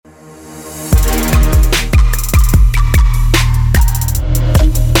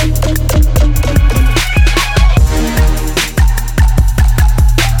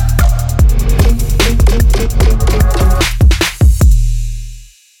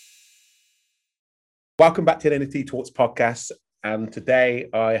Welcome back to the NFT Talks podcast. And today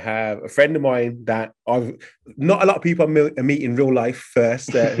I have a friend of mine that I've not a lot of people meet in real life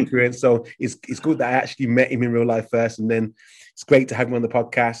first. So it's good that I actually met him in real life first. And then it's great to have him on the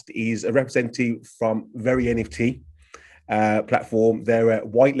podcast. He's a representative from Very NFT platform. They're a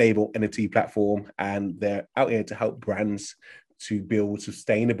white label NFT platform, and they're out here to help brands to build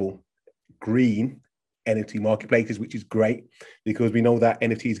sustainable green NFT marketplaces, which is great because we know that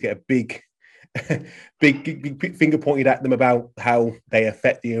NFTs get a big finger pointed at them about how they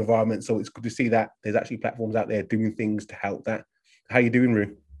affect the environment. So it's good to see that there's actually platforms out there doing things to help that. How you doing,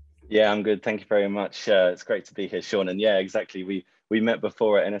 Rue? Yeah, I'm good. Thank you very much. It's great to be here, Sean. And yeah, exactly. We met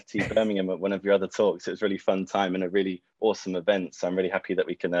before at NFT Birmingham at one of your other talks. It was a really fun time and a really awesome event. So I'm really happy that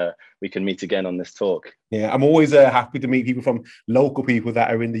we can meet again on this talk. Yeah, I'm always happy to meet people from local people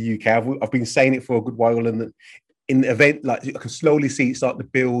that are in the UK. I've been saying it for a good while, and in the event, like I can slowly see it start to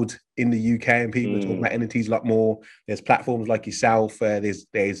build in the UK, and people are talking about NFTs a lot more. There's platforms like yourself,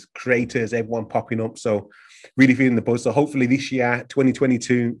 there's creators, everyone popping up. So really feeling the buzz. So hopefully this year,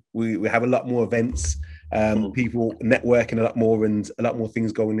 2022, we have a lot more events, people networking a lot more, and a lot more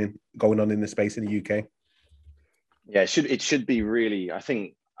things going on in the space in the UK. Yeah, it should be really.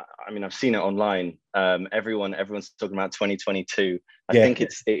 I mean, I've seen it online. Everyone's talking about 2022. I think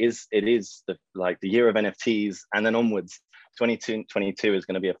it is the year of NFTs, and then onwards. 2022 is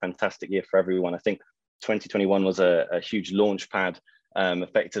going to be a fantastic year for everyone. I think 2021 was a huge launch pad,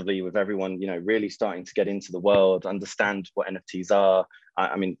 effectively, with everyone really starting to get into the world, understand what NFTs are.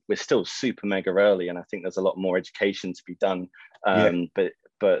 I mean, we're still super mega early, and I think there's a lot more education to be done. But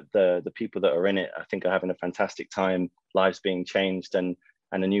the people that are in it, I think, are having a fantastic time. Lives being changed, and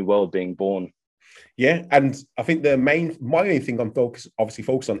a new world being born. Yeah, and I think my main thing I'm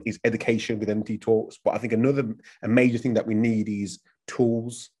focused on is education with NFT Talks. But I think a major thing that we need is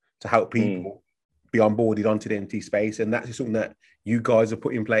tools to help people be onboarded onto the NFT space, and that's something that you guys have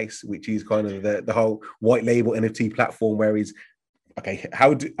put in place, which is kind of the whole white label NFT platform. Whereas, okay, I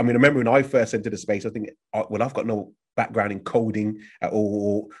remember when I first entered the space, I think, well, I've got no background in coding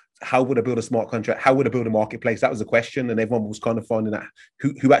or how would I build a smart contract? How would I build a marketplace? That was the question, and everyone was kind of finding out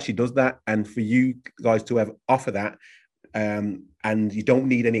who actually does that. And for you guys to offer that, and you don't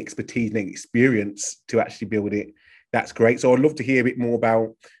need any expertise, any experience to actually build it, that's great. So I'd love to hear a bit more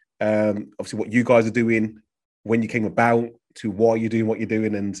about obviously what you guys are doing, when you came about, to why you're doing what you're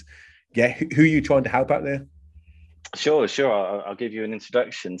doing, and who are you trying to help out there? Sure. I'll give you an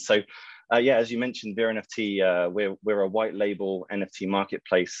introduction. So. As you mentioned, Vera NFT, we're a white label NFT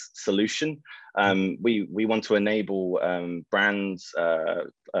marketplace solution. We want to enable brands,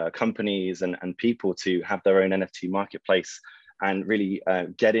 companies, and people to have their own NFT marketplace and really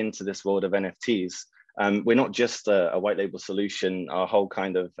get into this world of NFTs. We're not just a white label solution. Our whole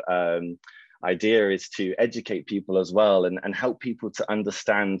kind of idea is to educate people as well, and help people to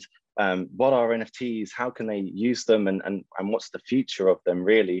understand what are NFTs, how can they use them, and what's the future of them,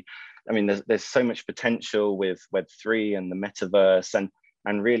 really. I mean, there's so much potential with Web3 and the metaverse,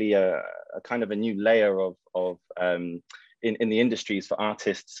 and really a kind of a new layer of in the industries for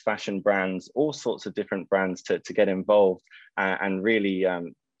artists, fashion brands, all sorts of different brands to get involved and really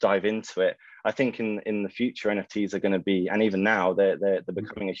dive into it. I think in the future, NFTs are going to be, and even now, they're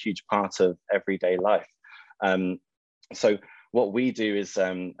becoming a huge part of everyday life. So what we do is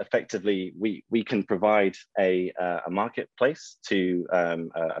effectively we can provide a marketplace to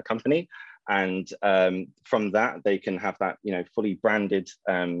a company, and from that they can have that fully branded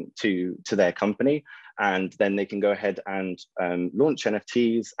to their company, and then they can go ahead and launch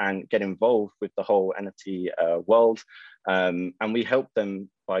NFTs and get involved with the whole NFT world, and we help them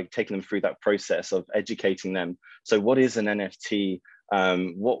by taking them through that process of educating them. So what is an NFT?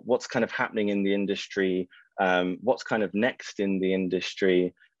 What's kind of happening in the industry? What's kind of next in the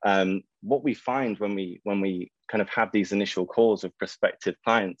industry? What we find when we kind of have these initial calls with prospective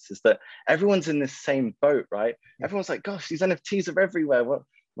clients is that everyone's in this same boat, right? Everyone's like, gosh, these NFTs are everywhere.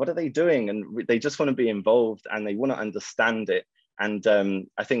 What are they doing? And they just want to be involved, and they want to understand it. And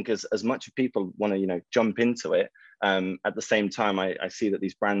I think as much as people want to jump into it, at the same time, I see that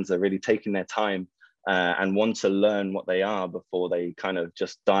these brands are really taking their time and want to learn what they are before they kind of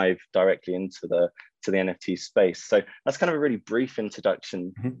just dive directly into the NFT space. So that's kind of a really brief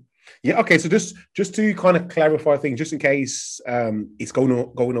introduction. Mm-hmm. Yeah. Okay. So just to kind of clarify things, just in case it's going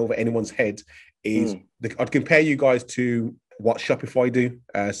over anyone's head, I'd compare you guys to what Shopify do.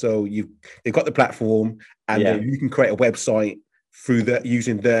 So they've got the platform, and then you can create a website through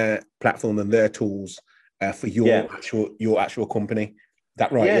using their platform and their tools for your actual company.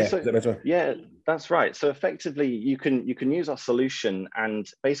 That right? Yeah, Yeah. so yeah, that's right. So effectively, you can use our solution, and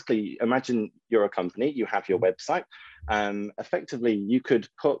basically imagine you're a company, you have your website. Effectively, you could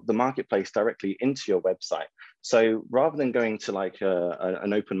put the marketplace directly into your website. So rather than going to like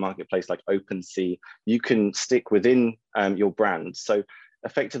an open marketplace like OpenSea, you can stick within your brand. So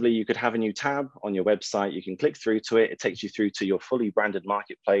effectively, you could have a new tab on your website. You can click through to it. It takes you through to your fully branded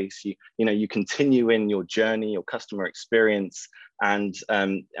marketplace. You continue in your journey, your customer experience. And I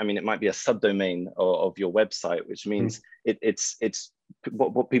mean, it might be a subdomain of your website, which means it's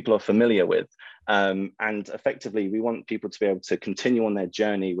what people are familiar with. And effectively, we want people to be able to continue on their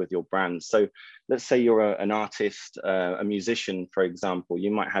journey with your brand. So let's say you're an artist, a musician, for example,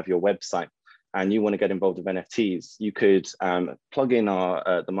 you might have your website and you want to get involved with NFTs. You could plug in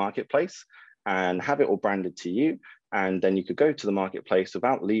the marketplace and have it all branded to you. And then you could go to the marketplace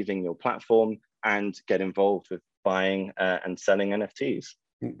without leaving your platform and get involved with buying and selling NFTs.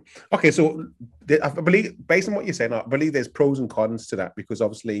 Okay, so I believe, based on what you're saying, I believe there's pros and cons to that, because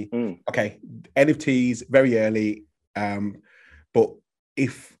obviously, okay, NFTs very early, but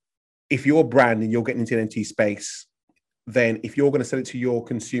if you're a brand and you're getting into NFT space, then if you're going to sell it to your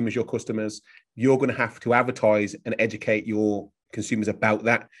consumers, your customers, you're going to have to advertise and educate your consumers about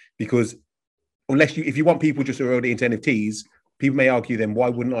that, because if you want people just already into NFTs, people may argue, then why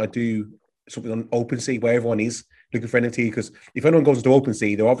wouldn't I do something on OpenSea where everyone is looking for NFT? Because if anyone goes into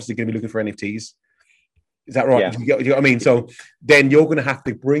OpenSea, they're obviously going to be looking for NFTs. Is that right? Yeah. Do you get what I mean? So then you're going to have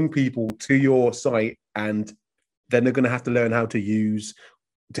to bring people to your site, and then they're going to have to learn how to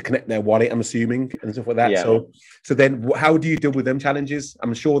connect their wallet, I'm assuming, and stuff like that. Yeah. So then how do you deal with them challenges?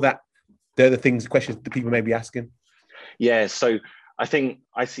 I'm sure that they're the questions that people may be asking. Yeah. So I think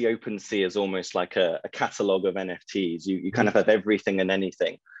I see OpenSea as almost like a catalog of NFTs. You kind of have everything and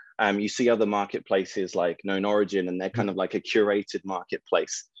anything. You see other marketplaces like Known Origin, and they're kind of like a curated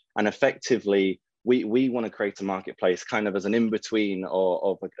marketplace. And effectively, we want to create a marketplace kind of as an in-between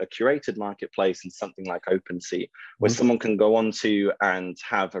of a curated marketplace and something like OpenSea, where someone can go onto and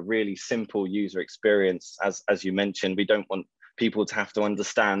have a really simple user experience. As you mentioned, we don't want people to have to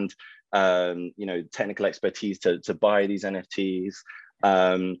understand technical expertise to buy these NFTs.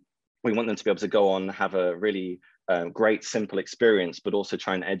 We want them to be able to go on, have a really great, simple experience, but also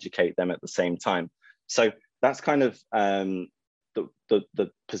try and educate them at the same time. So that's kind of the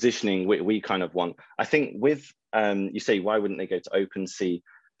positioning we kind of want. I think with, you say, why wouldn't they go to OpenSea?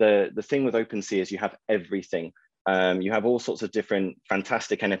 The thing with OpenSea is you have everything. You have all sorts of different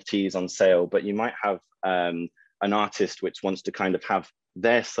fantastic NFTs on sale, but you might have an artist which wants to kind of have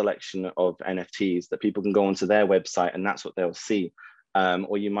their selection of NFTs that people can go onto their website and that's what they'll see.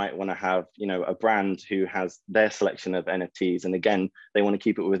 Or you might want to have, a brand who has their selection of NFTs. And again, they want to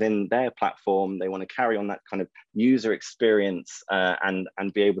keep it within their platform. They want to carry on that kind of user experience and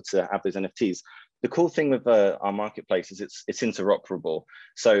be able to have those NFTs. The cool thing with our marketplace is it's interoperable.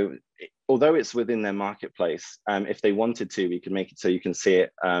 So although it's within their marketplace, if they wanted to, we can make it so you can see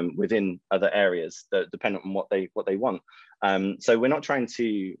it within other areas that dependent on what they want. So we're not trying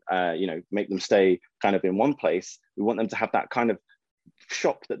to, make them stay kind of in one place. We want them to have that kind of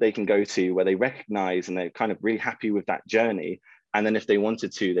shop that they can go to where they recognize and they're kind of really happy with that journey. And then if they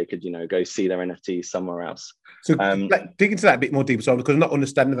wanted to, they could, go see their NFT somewhere else. So dig into that a bit more deeper, so because I'm not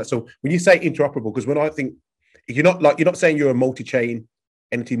understanding that. So when you say interoperable, because when I think you're not saying you're a multi-chain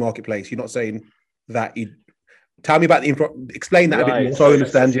NFT marketplace, you're not saying that. Tell me about explain that a bit more so I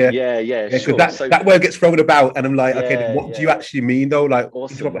understand. Yeah, sure. That word gets thrown about, and I'm like, okay, what do you actually mean though? Like,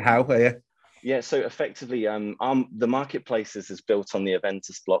 awesome. How? Yeah. Yeah, so effectively, the marketplace is built on the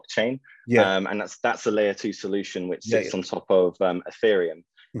Aventus blockchain, and that's a layer 2 solution which sits on top of Ethereum,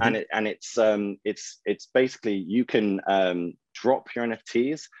 and it's basically you can drop your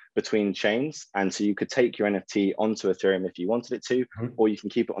NFTs between chains, and so you could take your NFT onto Ethereum if you wanted it to, or you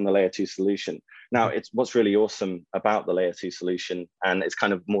can keep it on the layer 2 solution. Now, it's what's really awesome about the layer 2 solution, and it's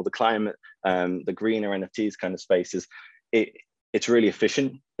kind of more the climate, the greener NFTs kind of space is it's really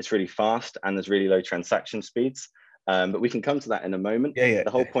efficient, it's really fast, and there's really low transaction speeds. But we can come to that in a moment. The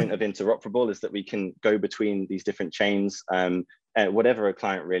whole point of interoperable is that we can go between these different chains, whatever a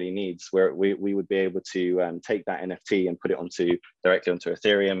client really needs, where we would be able to take that NFT and put it directly onto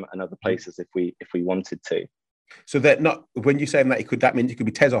Ethereum and other places if we wanted to. So that not when you're saying that that means it could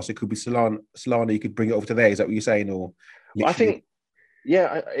be Tezos, it could be Solana, you could bring it over to there. Is that what you're saying? Or well, I think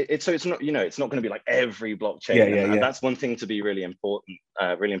Yeah, it's not, it's not going to be like every blockchain, and that's one thing to be really important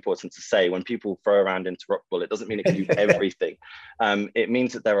to say. When people throw around interoperable, it doesn't mean it can do everything. It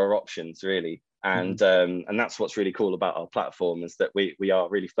means that there are options, really, and that's what's really cool about our platform, is that we are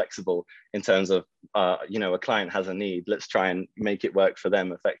really flexible in terms of a client has a need, let's try and make it work for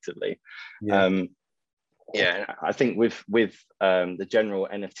them effectively. Yeah, I think with the general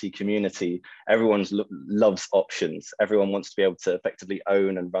NFT community, everyone loves options. Everyone wants to be able to effectively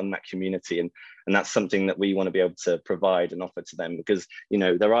own and run that community, and that's something that we want to be able to provide and offer to them, because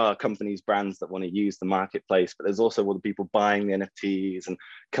there are companies, brands that want to use the marketplace, but there's also all the people buying the NFTs and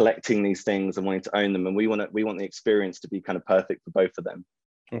collecting these things and wanting to own them, and we want the experience to be kind of perfect for both of them.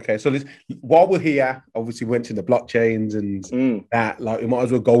 Okay, so while we're here, obviously we went to the blockchains and that, like, we might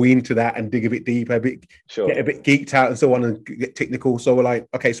as well go into that and dig a bit deeper, get a bit geeked out and so on, and get technical. So we're like,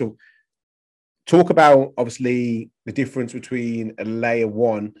 okay, so talk about obviously the difference between a layer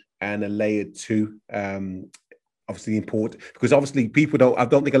 1 and a layer 2. Obviously important, because obviously I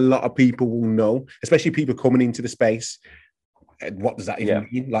don't think a lot of people will know, especially people coming into the space. What does that even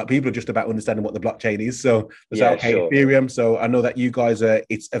mean? Like, people are just about understanding what the blockchain is. So Ethereum. So I know that you guys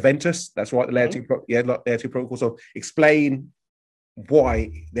it's Aventus. That's right, the layer 2 layer 2 protocol. So explain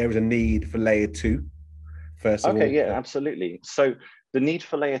why there is a need for layer 2 first of all. Okay, yeah, absolutely. So the need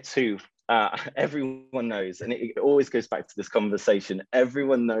for layer 2, everyone knows, and it always goes back to this conversation.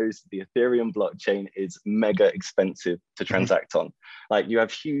 Everyone knows the Ethereum blockchain is mega expensive to transact on. Like, you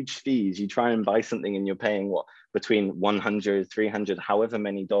have huge fees. You try and buy something and you're paying between $100, $300, however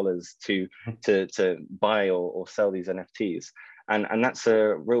many dollars to buy or sell these NFTs. And that's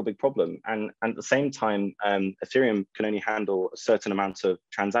a real big problem. And at the same time, Ethereum can only handle a certain amount of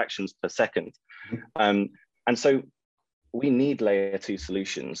transactions per second. And so we need layer 2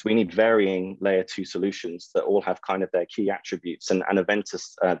 solutions. We need varying layer 2 solutions that all have kind of their key attributes. And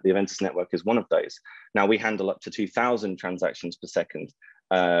Aventus, the Aventus network is one of those. Now, we handle up to 2,000 transactions per second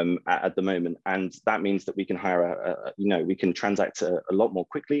at the moment. And that means that we can we can transact a lot more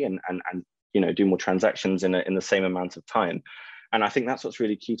quickly and do more transactions in the same amount of time. And I think that's what's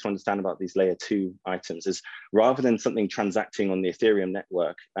really key to understand about these layer 2 items, is rather than something transacting on the Ethereum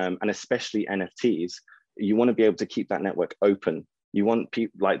network, and especially NFTs, you want to be able to keep that network open. You want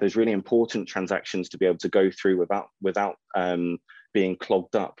people, like, those really important transactions to be able to go through without being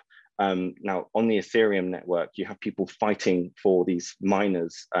clogged up. Now, on the Ethereum network, you have people fighting for these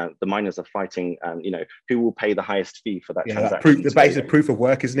miners. The miners are fighting, who will pay the highest fee for that transaction. The basic proof of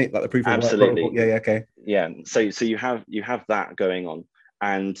work, isn't it? Like the proof of work. Absolutely. Yeah, okay. Yeah. So you have that going on,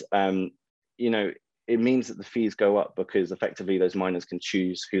 and it means that the fees go up because effectively those miners can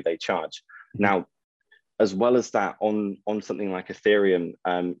choose who they charge. Now, as well as that, on something like Ethereum,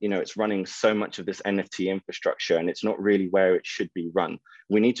 it's running so much of this NFT infrastructure, and it's not really where it should be run.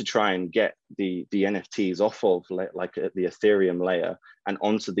 We need to try and get the NFTs off of like the Ethereum layer and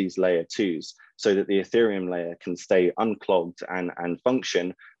onto these layer 2s, so that the Ethereum layer can stay unclogged and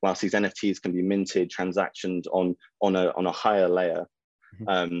function, whilst these NFTs can be minted, transactioned on a higher layer,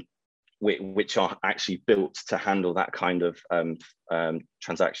 which are actually built to handle that kind of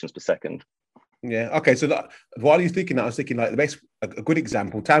transactions per second. Yeah. Okay. So while you're thinking that, I was thinking, like, a good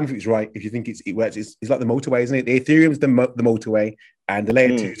example. Tam is right. If you think it works, it's like the motorway, isn't it? The Ethereum's the motorway, and the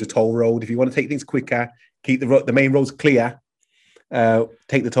layer 2 is a toll road. If you want to take things quicker, keep the main roads clear.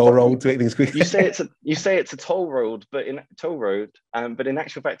 Take the toll road to make things quicker. You say it's a toll road, but in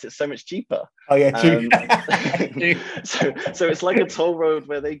actual fact, it's so much cheaper. Oh yeah, true. So it's like a toll road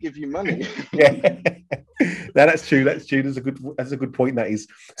where they give you money. Yeah, that's true. That's true. That's a good point. That is.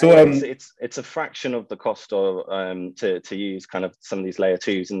 So it's a fraction of the cost of to use kind of some of these layer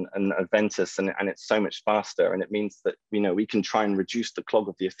 2s and Aventus, and it's so much faster, and it means that we can try and reduce the clog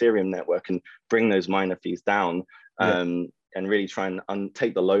of the Ethereum network and bring those miner fees down. And really try and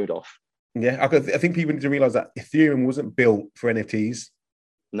take the load off. Yeah, I think people need to realize that Ethereum wasn't built for NFTs.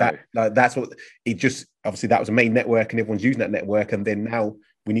 No, that's what it just. Obviously, that was a main network, and everyone's using that network. And then now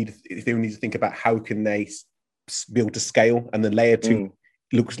Ethereum needs to think about how can they build to scale, and the layer 2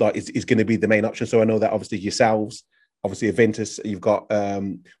 looks like is going to be the main option. So I know that obviously yourselves, obviously Aventus, you've got.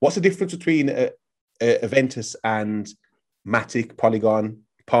 What's the difference between Aventus and Matic, Polygon,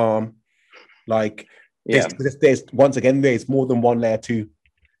 Palm, like? Yeah. There's once again, there's more than one layer 2.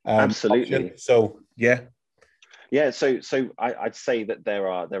 Absolutely. Option. So yeah. So I'd say that there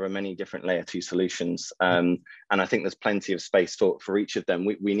are many different layer 2 solutions, and I think there's plenty of space for each of them.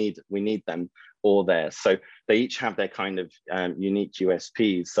 We need them all there. So they each have their kind of unique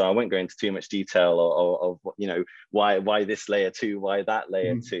USPs. So I won't go into too much detail of why this layer 2, why that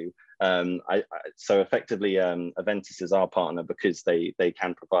layer 2. So effectively, Aventus is our partner because they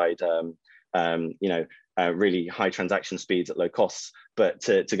can provide really high transaction speeds at low costs. But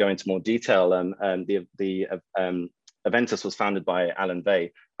to go into more detail, Aventus was founded by Alan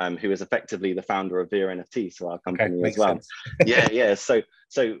Vay, who is effectively the founder of Vera NFT, so our company as well. Yeah. So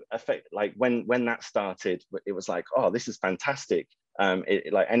like when that started, it was like, oh, this is fantastic.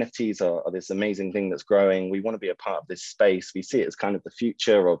 Like NFTs are this amazing thing that's growing. We want to be a part of this space. We see it as kind of the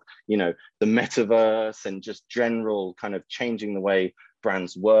future of, the metaverse and just general kind of changing the way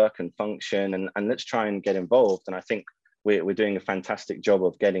brands work and function. And let's try and get involved. And I think we're doing a fantastic job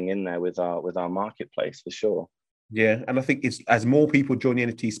of getting in there with our marketplace for sure. Yeah, and I think it's as more people join the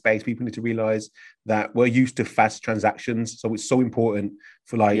NFT space, people need to realize that we're used to fast transactions. So it's so important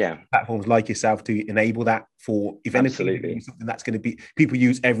for platforms like yourself to enable that for if anything, something that's going to be people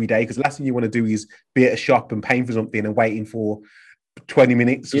use every day. Because the last thing you want to do is be at a shop and paying for something and waiting for 20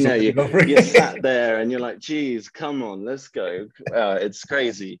 minutes. You sat there and you're like, geez, come on, let's go. It's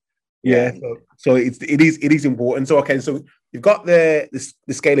crazy. Yeah. So it is important. So okay, so you've got the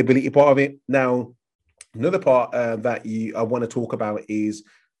scalability part of it now. Another part that I want to talk about is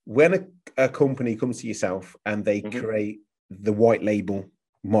when a company comes to yourself and they create the white label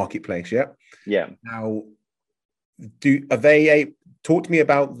marketplace. Yeah. Now, talk to me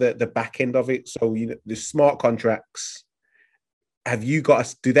about the back end of it? So the smart contracts. Have you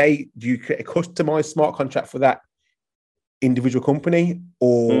got do you create a customized smart contract for that individual company,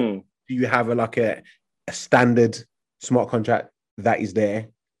 or do you have a standard smart contract that is there,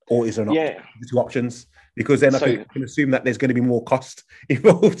 or is there not two options? Because then I can assume that there's going to be more cost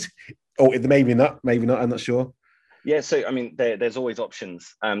involved, or maybe not. I'm not sure. Yeah, so I mean, there's always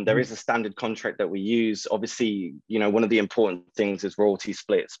options. There is a standard contract that we use. Obviously, one of the important things is royalty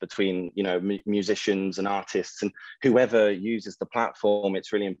splits between, musicians and artists and whoever uses the platform.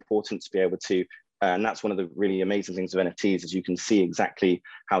 It's really important to be able to. And that's one of the really amazing things of NFTs is you can see exactly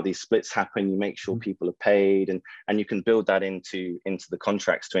how these splits happen. You make sure people are paid, and you can build that into the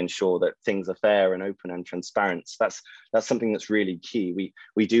contracts to ensure that things are fair and open and transparent. So that's something that's really key.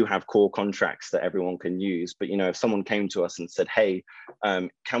 We do have core contracts that everyone can use, but if someone came to us and said, "Hey,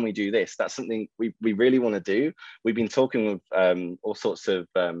 can we do this?" That's something we really want to do. We've been talking with all sorts of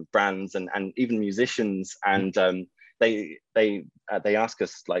brands and even musicians, and they ask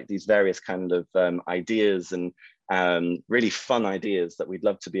us like these various kind of ideas and really fun ideas that we'd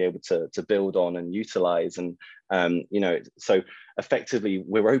love to be able to build on and utilize. And so effectively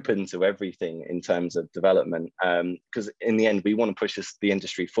we're open to everything in terms of development, because in the end we want to push the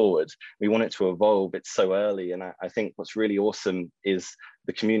industry forward. We want it to evolve. It's so early, and I think what's really awesome is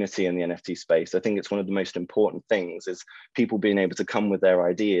the community in the NFT space. I think it's one of the most important things is people being able to come with their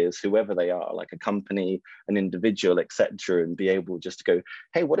ideas, whoever they are, like a company, an individual, etc., and be able just to go,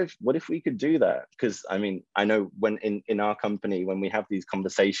 hey, what if we could do that? Because I mean, I know when in our company, when we have these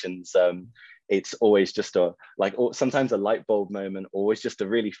conversations, it's always just sometimes a light bulb moment, always just a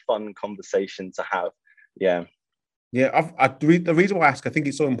really fun conversation to have. Yeah. Yeah, the reason why I ask, I think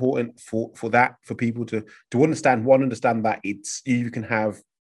it's so important for people to understand that you can have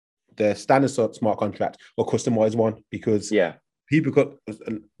the standard smart contract or customized one, because people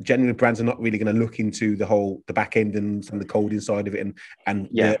genuine brands are not really going to look into the back end and some of the coding side of it and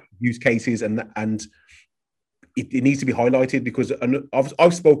the use cases and it needs to be highlighted, because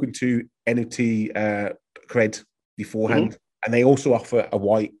I've spoken to NFT Cred beforehand, and they also offer a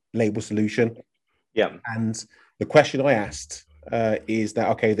white label solution. Yeah, and the question I asked is that,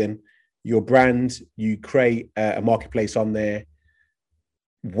 okay, then your brand, you create a marketplace on there.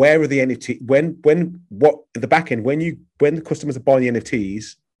 Where are the NFT? What the back end? When the customers are buying the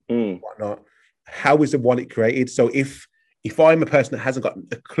NFTs, whatnot, how is the wallet created? So if I'm a person that hasn't got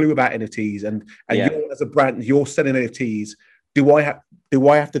a clue about NFTs and you're as a brand, you're selling NFTs, do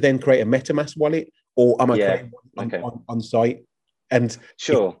I have to then create a MetaMask wallet, or am I creating one on site? And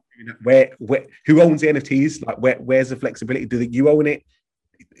sure. Where who owns the NFTs? Like where's the flexibility? Do you own it?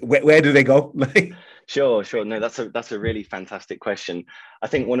 Where do they go? Sure. No, that's a really fantastic question. I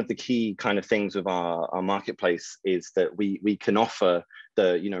think one of the key kind of things with our marketplace is that we can offer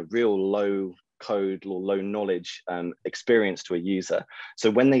the real low code or low knowledge experience to a user.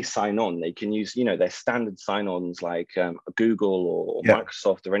 So when they sign on, they can use their standard sign-ons like Google or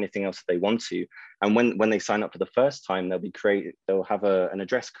Microsoft or anything else that they want to. And when they sign up for the first time, they'll have an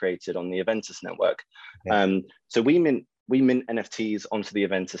address created on the Aventus network. So we mint NFTs onto the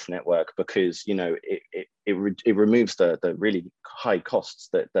Aventus network because it removes the really high costs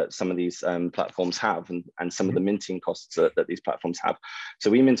that some of these platforms have and some of the minting costs that these platforms have. So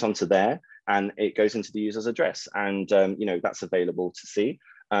we mint onto there, and it goes into the user's address, and that's available to see.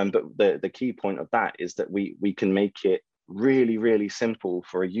 But the key point of that is that we can make it really, really simple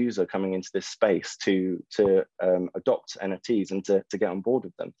for a user coming into this space to adopt NFTs and to get on board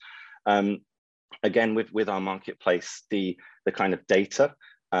with them. Again, with our marketplace, the kind of data,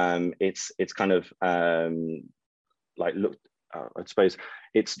 it's kind of like I suppose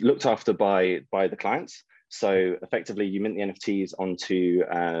it's looked after by the clients. So effectively, you mint the NFTs onto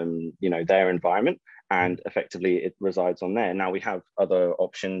their environment, and effectively it resides on there. Now we have other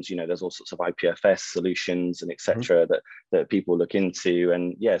options. There's all sorts of IPFS solutions and etc. that people look into.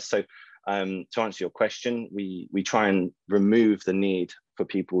 And so to answer your question, we try and remove the need for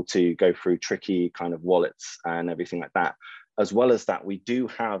people to go through tricky kind of wallets and everything like that. As well as that, we do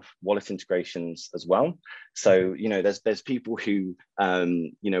have wallet integrations as well. So, there's people who,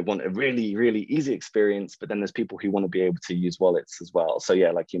 want a really, really easy experience, but then there's people who want to be able to use wallets as well. So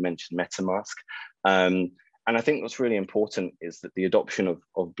yeah, like you mentioned, MetaMask. And I think what's really important is that the adoption of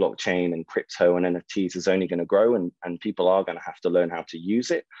blockchain and crypto and NFTs is only going to grow, and people are going to have to learn how to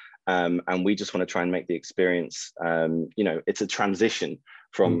use it. And we just want to try and make the experience, it's a transition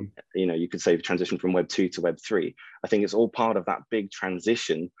from, you could say the transition from Web 2 to Web 3. I think it's all part of that big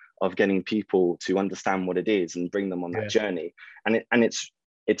transition of getting people to understand what it is and bring them on that journey. And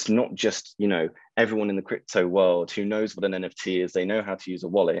it's not just, everyone in the crypto world who knows what an NFT is, they know how to use a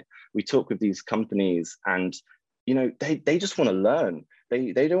wallet. We talk with these companies and, they just want to learn.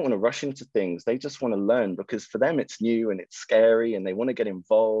 They don't want to rush into things. They just want to learn because for them it's new and it's scary and they want to get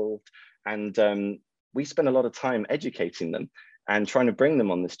involved. And we spend a lot of time educating them and trying to bring them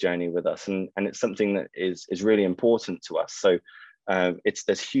on this journey with us. And it's something that is really important to us. So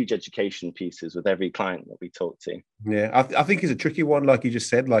there's huge education pieces with every client that we talk to. Yeah, I think it's a tricky one, like you just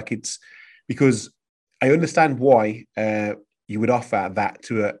said. Like, it's because I understand why you would offer that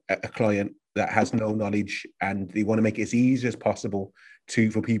to a client that has no knowledge, and they want to make it as easy as possible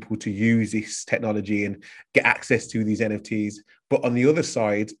for people to use this technology and get access to these NFTs. But on the other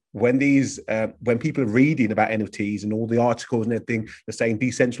side, when people are reading about NFTs and all the articles and everything, they're saying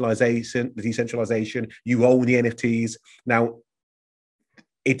decentralization, you own the NFTs. Now,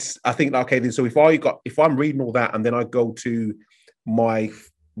 I think, okay, so if I'm reading all that and then I go to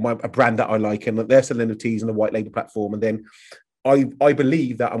a brand that I like and they're selling NFTs on the white label platform, and then I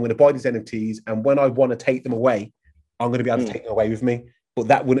believe that I'm going to buy these NFTs, and when I want to take them away, I'm going to be able to take them away with me. But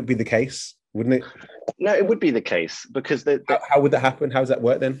that wouldn't be the case, wouldn't it? No, it would be the case because how would that happen? How does that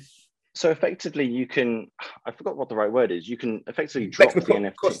work then? So effectively, you can. I forgot what the right word is. You can effectively drop the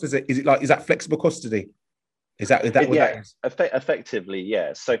NFT. Custody. Is that flexible custody? Is that what that is? Effectively,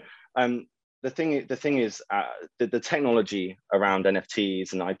 yeah. So the thing is the technology around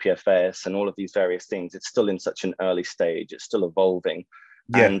NFTs and IPFS and all of these various things, it's still in such an early stage. It's still evolving.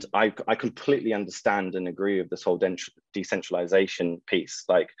 Yeah. And I completely understand and agree with this whole decentralization piece.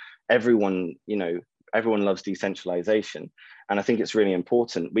 Like everyone loves decentralization. And I think it's really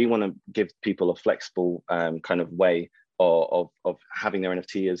important. We want to give people a flexible kind of way of having their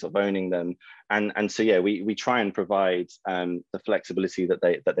NFTs, of owning them. And so, yeah, we try and provide the flexibility that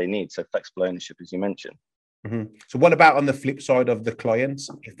they need. So flexible ownership, as you mentioned. Mm-hmm. So what about on the flip side of the clients?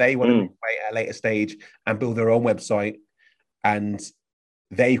 If they want to wait at a later stage and build their own website, and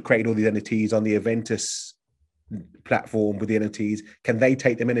they've created all these NFTs on the Aventus platform with the NFTs, can they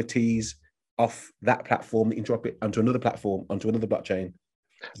take them NFTs off that platform and drop it onto another platform, onto another blockchain?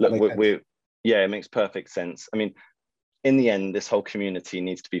 Look, it makes perfect sense. I mean, in the end, this whole community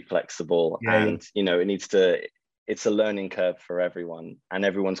needs to be flexible, it's a learning curve for everyone, and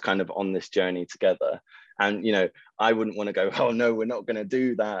everyone's kind of on this journey together. And, I wouldn't want to go, oh no, we're not going to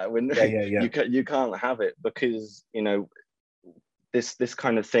do that. You can't have it because, this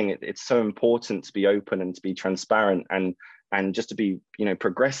kind of thing, it's so important to be open and to be transparent and just to be,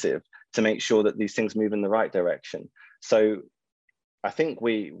 progressive, to make sure that these things move in the right direction. So I think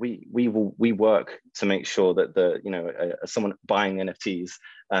we work to make sure that someone buying NFTs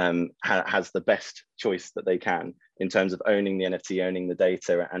has the best choice that they can in terms of owning the NFT, owning the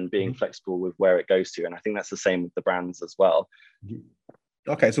data, and being flexible with where it goes to. And I think that's the same with the brands as well.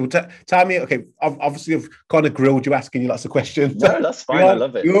 Okay, so tell me. Okay, obviously I've kind of grilled you, asking you lots of questions. No, that's fine. I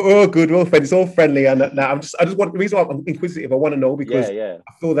love it. We're all good. We're all friends. It's all friendly. And now I just want, the reason why I'm inquisitive, I want to know because I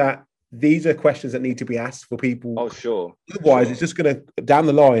feel that these are questions that need to be asked for people. Oh, sure. Otherwise, it's just going to, down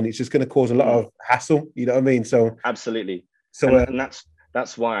the line, it's just going to cause a lot of hassle. You know what I mean? So absolutely. So and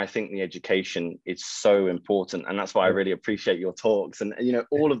that's why I think the education is so important, and that's why I really appreciate your talks and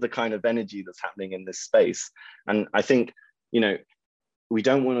all of the kind of energy that's happening in this space. And I think we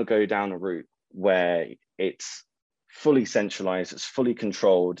don't want to go down a route where it's fully centralized, it's fully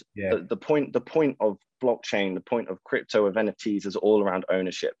controlled. The point of blockchain, the point of crypto, of NFTs is all around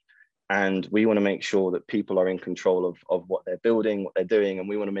ownership. And we want to make sure that people are in control of what they're building, what they're doing, and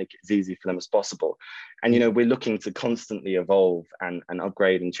we want to make it as easy for them as possible. And, we're looking to constantly evolve and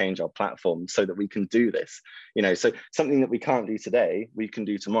upgrade and change our platform so that we can do this. So something that we can't do today, we can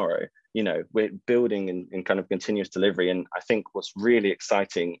do tomorrow. We're building in kind of continuous delivery. And I think what's really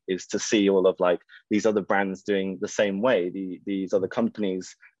exciting is to see all of like these other brands doing the same way, these other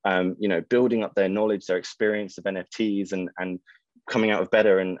companies, building up their knowledge, their experience of NFTs and coming out with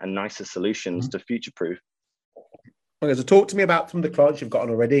better and nicer solutions to future-proof. Okay, so talk to me about some of the clients you've got on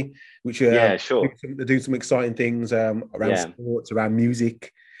already, which are sure. do some exciting things around sports, around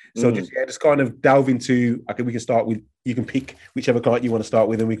music. So just kind of delve into, okay, we can start with, you can pick whichever client you want to start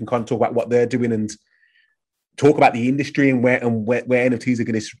with, and we can kind of talk about what they're doing and talk about the industry and where NFTs are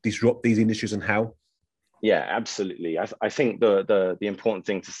going to disrupt these industries and how. Yeah, absolutely. I think the important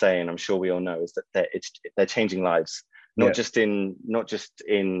thing to say, and I'm sure we all know, is that they're changing lives. Not just in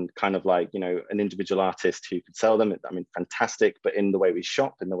kind of like, an individual artist who could sell them. I mean, fantastic, but in the way we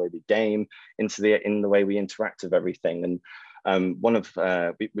shop, in the way we game, in the way we interact with everything. And we've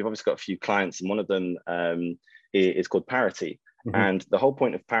obviously got a few clients, and one of them is called Parity. Mm-hmm. And the whole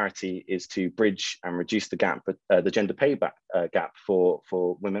point of Parity is to bridge and reduce the gap, the gender pay gap for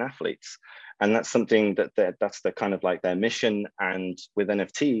women athletes. And that's something that's the kind of like their mission. And with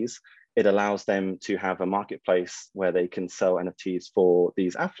NFTs, it allows them to have a marketplace where they can sell NFTs for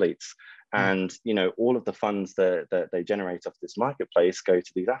these athletes. And, all of the funds that they generate off this marketplace go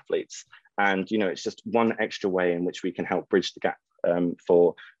to these athletes. And, it's just one extra way in which we can help bridge the gap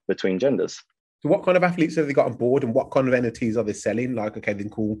between genders. So what kind of athletes have they got on board, and what kind of NFTs are they selling? Like, okay, then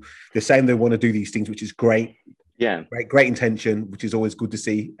cool. They're saying they want to do these things, which is great. Yeah. Great intention, which is always good to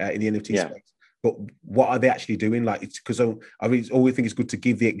see in the NFT space. But what are they actually doing? Like, it's because I always think it's good to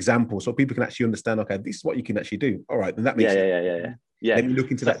give the example so people can actually understand, okay, this is what you can actually do. All right, then that makes sense. Yeah. Let me look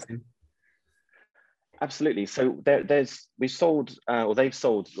into that thing. Absolutely. So they've sold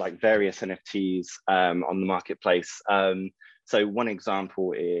like various NFTs on the marketplace. So one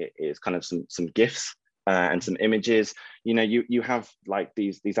example is kind of some GIFs and some images. You have like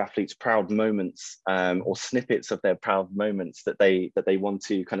these athletes' proud moments or snippets of their proud moments that they want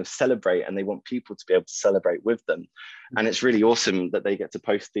to kind of celebrate, and they want people to be able to celebrate with them. And it's really awesome that they get to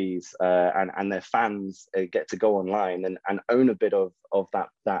post these and their fans get to go online and own a bit of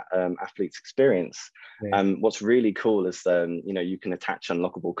that athlete's experience. Yeah. What's really cool is you can attach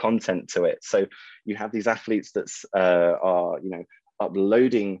unlockable content to it. So you have these athletes that are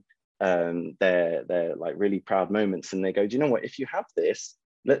uploading their like really proud moments, and they go, do you know what, if you have this,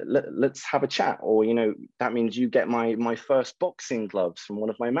 let's have a chat, or that means you get my first boxing gloves from one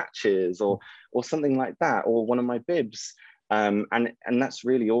of my matches, or something like that, or one of my bibs, and that's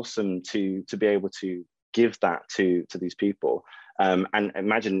really awesome to be able to give that to these people. And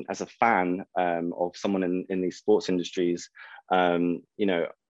imagine as a fan of someone in these sports industries,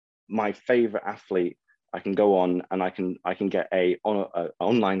 my favorite athlete, I can go on and I can get an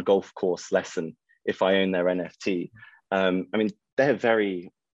online golf course lesson if I own their NFT. I mean, they're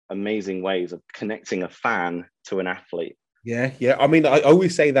very amazing ways of connecting a fan to an athlete. Yeah. I mean, I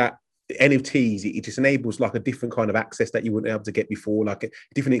always say that NFTs, it just enables like a different kind of access that you wouldn't be able to get before, like a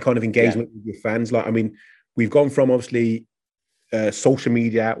different kind of engagement with your fans. Like, I mean, we've gone from obviously social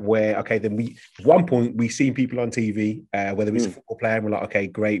media where, okay, then at one point we seen people on TV, whether it's a football player, and we're like, okay,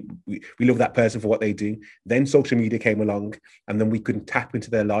 great, we love that person for what they do. Then social media came along, and then we could tap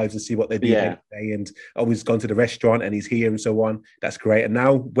into their lives and see what they do day to day. And he's gone to the restaurant and he's here and so on. That's great. And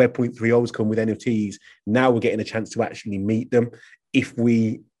now Web 3.0 has come with NFTs. Now we're getting a chance to actually meet them if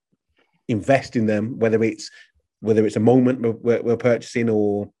we invest in them, whether it's a moment we're purchasing,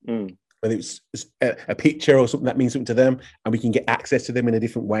 or whether it's a picture or something that means something to them, and we can get access to them in a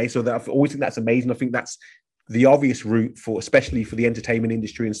different way. So I've always think that's amazing. I think that's the obvious route especially for the entertainment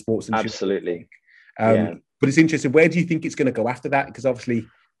industry and sports industry. Absolutely. But it's interesting. Where do you think it's going to go after that? Because obviously,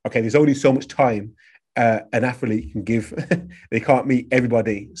 okay, there's only so much time an athlete can give. They can't meet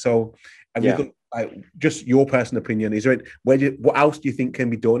everybody. So have you got, just your personal opinion, is there what else do you think can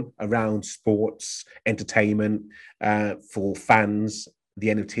be done around sports, entertainment, for fans, the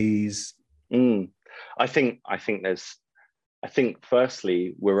NFTs? I think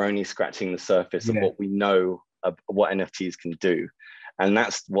firstly, we're only scratching the surface of what we know of what NFTs can do. And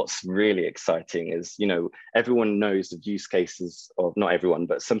that's what's really exciting is, everyone knows of use cases of, not everyone,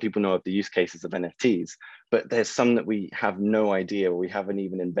 but some people know of the use cases of NFTs, but there's some that we have no idea, or we haven't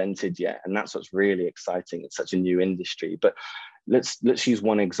even invented yet. And that's what's really exciting. It's such a new industry. But let's use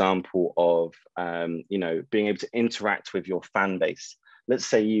one example of, being able to interact with your fan base. let's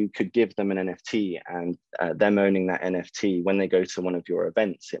say you could give them an NFT, and them owning that NFT, when they go to one of your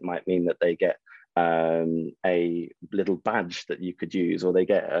events, it might mean that they get a little badge that you could use, or they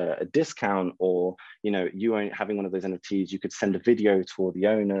get a discount, or you having one of those NFTs, you could send a video to all the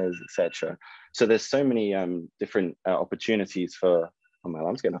owners, etc. So there's so many different opportunities for. Oh, my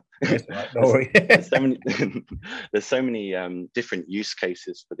alarm's going off. Yes, right. No worry. There's so many different use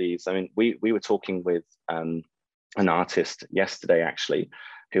cases for these. I mean, we were talking with an artist yesterday, actually,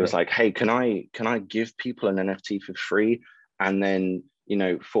 who was like, "Hey, can I give people an NFT for free, and then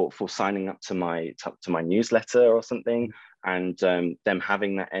for signing up to my newsletter or something, and them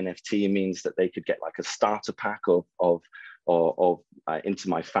having that NFT means that they could get like a starter pack of Into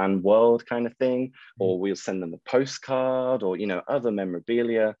My Fan World kind of thing, or we'll send them a postcard, or other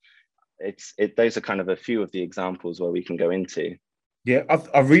memorabilia." Those are kind of a few of the examples where we can go into. Yeah,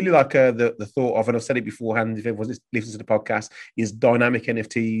 I really like the thought of, and I've said it beforehand, if everyone listens to the podcast, is dynamic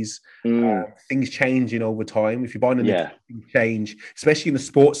NFTs. Things changing over time. If you're buying an NFT, things change, especially in the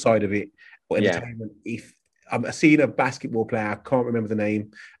sports side of it, or entertainment. If I'm seeing a basketball player, I can't remember the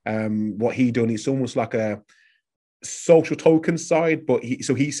name, what he done, it's almost like a social token side, but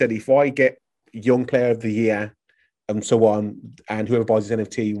he said, if I get young player of the year and so on, and whoever buys this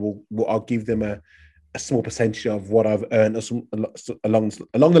NFT, I'll give them a small percentage of what I've earned, along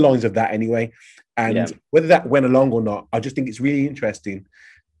the lines of that anyway. And whether that went along or not, I just think it's really interesting,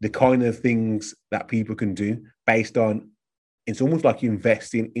 the kind of things that people can do based on, it's almost like you're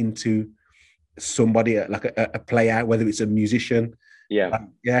investing into somebody, like a player, whether it's a musician. You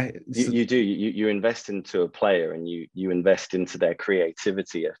do. You invest into a player, and you invest into their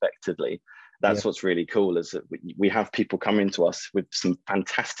creativity effectively. That's what's really cool, is that we have people coming to us with some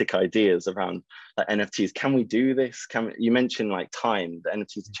fantastic ideas around NFTs. Can we do this? You mentioned like time, the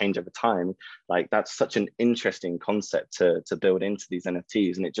NFTs change over time. Like, that's such an interesting concept to build into these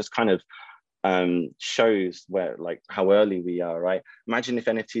NFTs, and it just kind of shows how early we are, right? Imagine if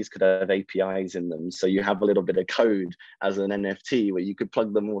NFTs could have APIs in them, so you have a little bit of code as an NFT where you could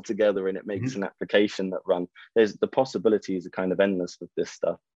plug them all together and it makes an application that run. The possibilities are kind of endless with this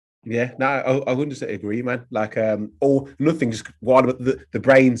stuff. Yeah, no, I 100% agree, man. Like, or another thing, just while the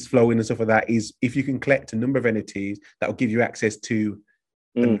brains flowing and stuff like that, is if you can collect a number of NFTs, that will give you access to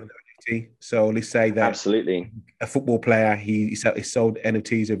another NFT. So let's say that absolutely a football player, he sold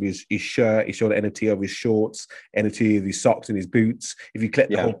NFTs of his shirt, he sold an NFT of his shorts, NFT of his socks and his boots. If you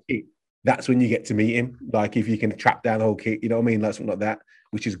collect the whole kit, that's when you get to meet him. Like, if you can track down the whole kit, you know what I mean, like something like that,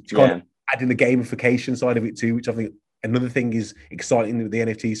 which is kind of adding the gamification side of it too, which I think. Another thing is exciting with the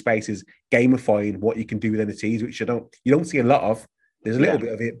NFT space is gamifying what you can do with NFTs, which you don't see a lot of. There's a little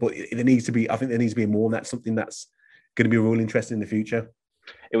bit of it, but there needs to be. I think there needs to be more, and that's something that's going to be real interesting in the future.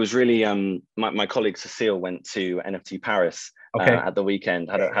 It was really my colleague Cecile went to NFT Paris at the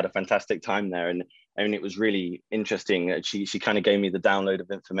weekend. Had a fantastic time there, and it was really interesting. She kind of gave me the download of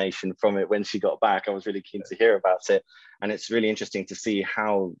information from it when she got back. I was really keen to hear about it, and it's really interesting to see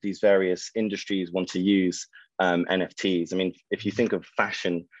how these various industries want to use NFTs. I mean, if you think of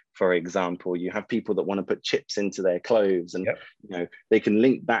fashion, for example, you have people that want to put chips into their clothes, and they can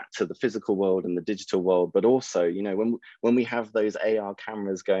link that to the physical world and the digital world. But also, when we have those AR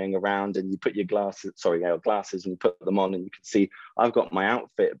cameras going around, and you put your AR glasses, and you put them on, and you can see I've got my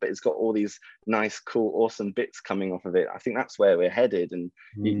outfit, but it's got all these nice, cool, awesome bits coming off of it. I think that's where we're headed, and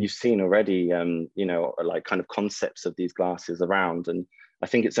you've seen already, like kind of concepts of these glasses around, and I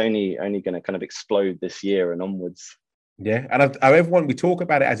think it's only going to kind of explode this year and onwards. Yeah, and everyone, we talk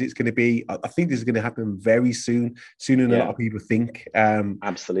about it as it's going to be. I think this is going to happen very soon, sooner than a lot of people think.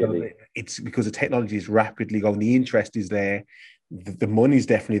 Absolutely, so it's because the technology is rapidly going. The interest is there, the money's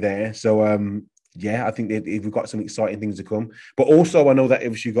definitely there. So, I think that we've got some exciting things to come. But also, I know that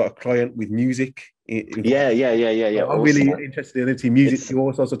if you've got a client with music, I'm awesome. Really interested in NFT music too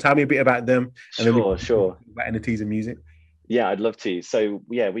also. So tell me a bit about them, and then we sure about NFTs and music. Yeah, I'd love to. So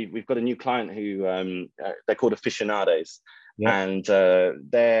we've got a new client who they're called Aficionados, and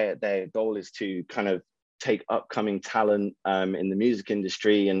their goal is to kind of take upcoming talent in the music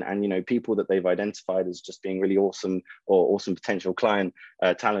industry, and people that they've identified as just being really awesome or awesome potential client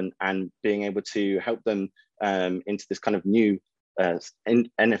talent, and being able to help them into this kind of new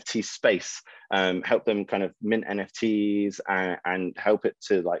NFT space, help them kind of mint NFTs and help it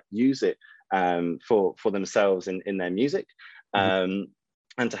to like use it for themselves in their music, and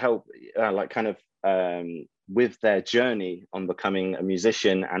to help with their journey on becoming a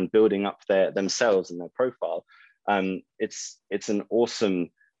musician and building up themselves and their profile. It's an awesome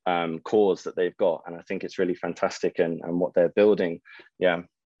cause that they've got, and I think it's really fantastic and what they're building.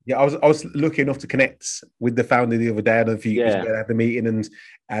 Yeah, I was lucky enough to connect with the founder the other day. I don't know if you was Yeah. going to have the meeting,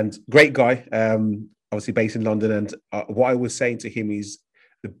 and great guy, obviously based in London. And what I was saying to him is,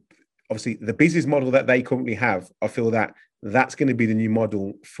 the, obviously the business model that they currently have, I feel that that's going to be the new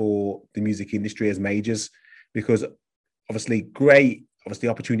model for the music industry as majors, because obviously great, obviously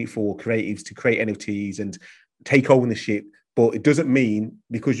opportunity for creatives to create NFTs and take ownership. But it doesn't mean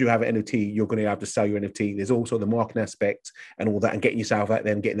because you have an NFT, you're going to have to sell your NFT. There's also the marketing aspect and all that, and getting yourself out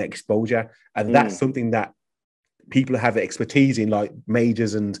there and getting that exposure. And that's something that people have expertise in, like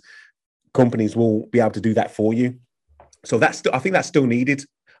majors and companies will be able to do that for you. So that's, I think that's still needed.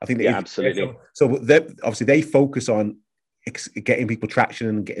 I think that Yeah, absolutely. so obviously they focus on getting people traction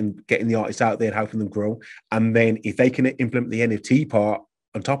and getting the artists out there and helping them grow. And then if they can implement the NFT part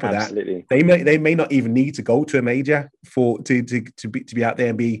on top of that, Absolutely. they may not even need to go to a major to be out there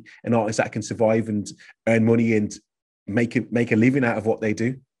and be an artist that can survive and earn money and make a living out of what they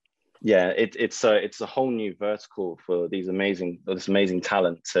do. Yeah, it's a whole new vertical for this amazing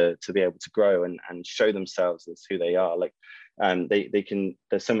talent to be able to grow and show themselves as who they are. Like, they can.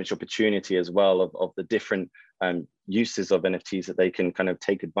 There's so much opportunity as well of the different uses of NFTs that they can kind of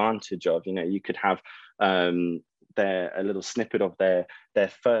take advantage of. You know, you could have a little snippet of their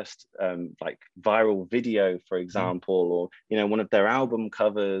first like viral video, for example, or, you know, one of their album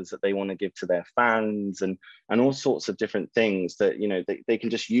covers that they want to give to their fans, and all sorts of different things that, you know, they can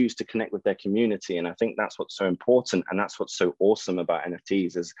just use to connect with their community. And I think that's what's so important, and that's what's so awesome about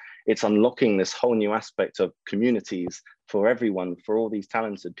NFTs, is it's unlocking this whole new aspect of communities for everyone, for all these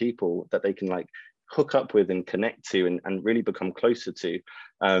talented people that they can like hook up with and connect to and really become closer to.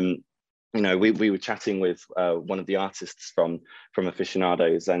 You know, we were chatting with one of the artists from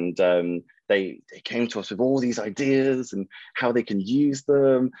Aficionados, and they came to us with all these ideas and how they can use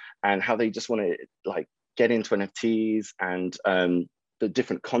them, and how they just want to like get into NFTs, and the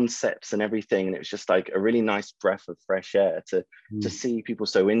different concepts and everything. And it was just like a really nice breath of fresh air to see people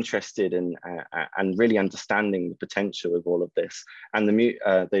so interested and really understanding the potential of all of this. And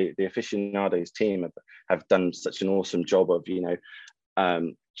the Aficionados team have done such an awesome job of, you know,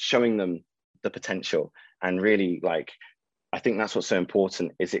 showing them the potential. And really, like, I think that's what's so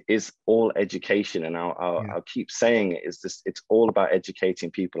important, is it is all education. And I'll keep saying it, is this, it's all about educating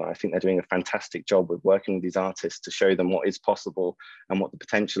people. And I think they're doing a fantastic job with working with these artists to show them what is possible and what the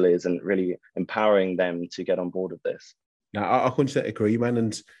potential is, and really empowering them to get on board with this. Now, I 100% agree, man.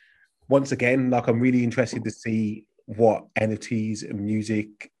 And once again, like, I'm really interested to see what NFTs and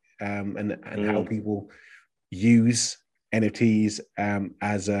music and how people use NFTs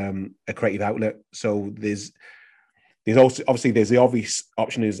as a creative outlet. So there's also, obviously, there's the obvious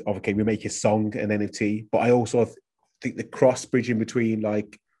option is, okay, we make a song an NFT, but I also think the cross bridging between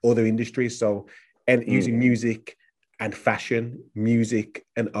like other industries, so and using music and fashion, music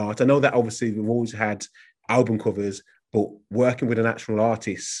and art. I know that obviously we've always had album covers, but working with an actual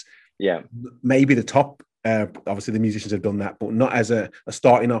artist, maybe the top. Obviously, the musicians have done that, but not as a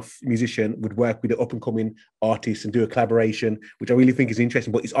starting off musician would work with an up and coming artist and do a collaboration, which I really think is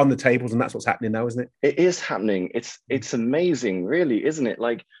interesting. But it's on the tables, and that's what's happening now, isn't it? It is happening. It's amazing, really, isn't it?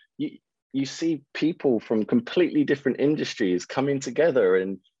 Like, you see people from completely different industries coming together,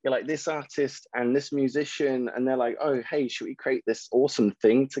 and you're like, this artist and this musician, and they're like, oh, hey, should we create this awesome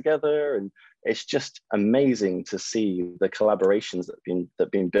thing together? And it's just amazing to see the collaborations that have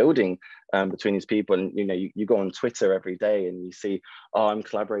been building between these people. And, you know, you go on Twitter every day and you see, oh, I'm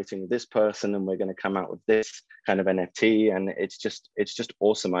collaborating with this person and we're going to come out with this kind of NFT. And it's just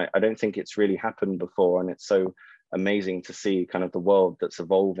awesome. I don't think it's really happened before. And it's so amazing to see kind of the world that's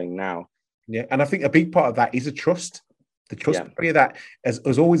evolving now. Yeah. And I think a big part of that is the trust barrier that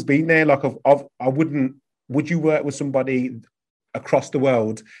has always been there. Like, would you work with somebody across the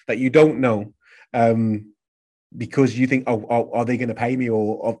world that you don't know because you think, oh, are they going to pay me,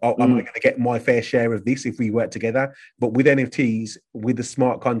 or am I going to get my fair share of this if we work together? But with NFTs, with the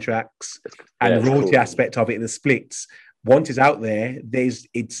smart contracts and the royalty aspect of it and the splits, once it's out there,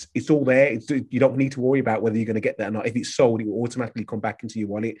 it's all there. You don't need to worry about whether you're going to get that or not. If it's sold, it will automatically come back into your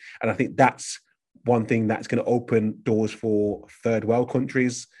wallet. And I think that's one thing that's going to open doors for third world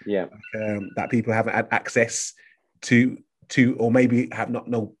countries that people haven't had access to, or maybe have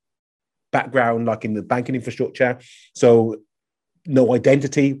no background, like in the banking infrastructure. So no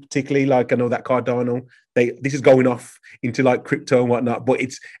identity, particularly. Like, I know that Cardano, this is going off into like crypto and whatnot, but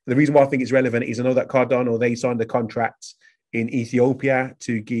it's the reason why I think it's relevant is I know that Cardano, they signed a contract in Ethiopia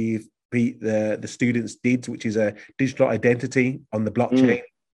to give the students DIDs, which is a digital identity on the blockchain.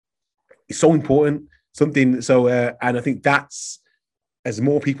 It's so important. And I think that's as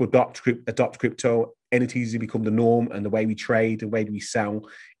more people adopt crypto, NFTs become the norm, and the way we trade, the way we sell,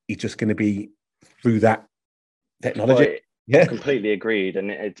 it's just going to be through that technology. Well, Yeah, completely agreed.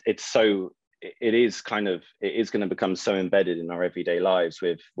 And it's so, it is kind of, it is going to become so embedded in our everyday lives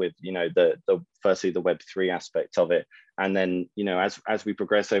with you know, the firstly the Web3 aspect of it, and then, you know, as we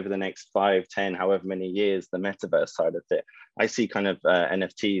progress over the next 5, 10, however many years, the metaverse side of it. I see kind of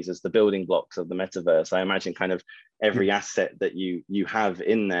NFTs as the building blocks of the metaverse. I imagine kind of every asset that you have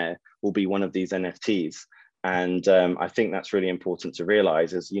in there will be one of these NFTs. And I think that's really important to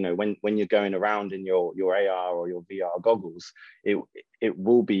realize is, you know, when you're going around in your AR or your VR goggles, it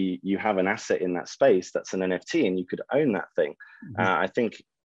will be, you have an asset in that space that's an NFT and you could own that thing. I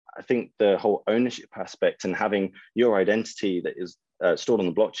think the whole ownership aspect and having your identity that is stored on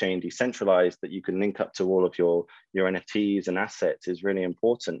the blockchain, decentralized, that you can link up to all of your NFTs and assets is really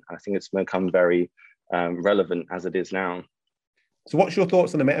important. I think it's become very relevant as it is now. So, what's your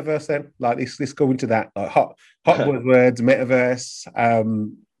thoughts on the metaverse then? Like, let's go into that. Like, hot buzzwords,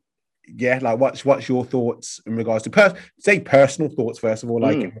 metaverse. Yeah, like, what's your thoughts in regards to personal thoughts first of all,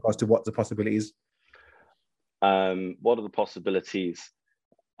 like in regards to what the possibilities? What are the possibilities?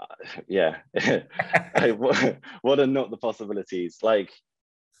 Yeah, what are not the possibilities? Like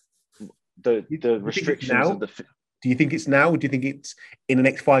the restrictions of the. Do you think it's now? Do you think it's in the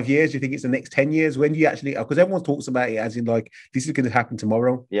next 5 years? Do you think it's the next 10 years? When do you actually? Because everyone talks about it as in like this is going to happen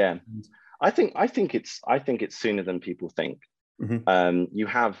tomorrow. Yeah, I think it's sooner than people think. You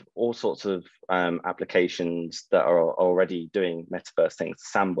have all sorts of applications that are already doing metaverse things,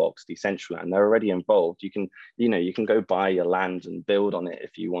 Sandbox, Decentraland, they're already involved. You can go buy your land and build on it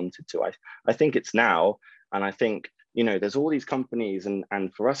if you wanted to. I think it's now, and I think, you know, there's all these companies, and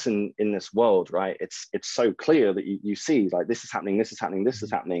for us in this world, right, it's so clear that you see like this is happening, this is happening, this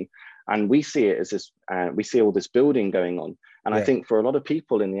is happening, and we see it as this, we see all this building going on. And I think for a lot of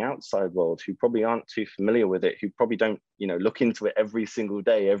people in the outside world who probably aren't too familiar with it, who probably don't, you know, look into it every single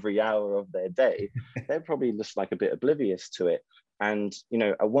day, every hour of their day, they're probably just like a bit oblivious to it. And, you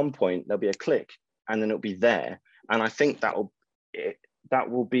know, at one point there'll be a click and then it'll be there. And I think that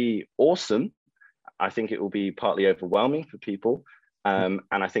will be awesome. I think it will be partly overwhelming for people. And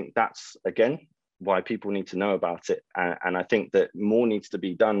I think that's, again, why people need to know about it. And I think that more needs to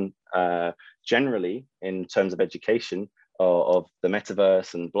be done generally in terms of education of the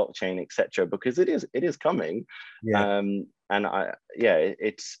metaverse and blockchain, etc., because it is coming. And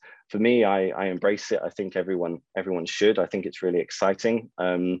it's, for me, I embrace it. I think everyone should. I think it's really exciting.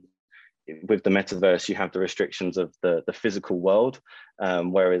 With the metaverse, you have the restrictions of the physical world,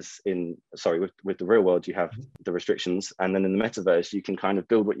 whereas with the real world, you have the restrictions, and then in the metaverse, you can kind of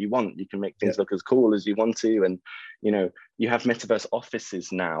build what you want. You can make things look as cool as you want to, and you know, you have metaverse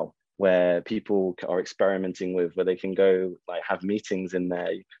offices now where people are experimenting with, where they can go like have meetings in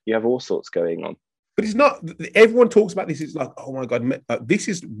there. You have all sorts going on. But it's not, everyone talks about this. It's like, oh my God,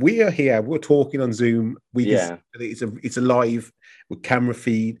 we're here, we're talking on Zoom. It's a live with camera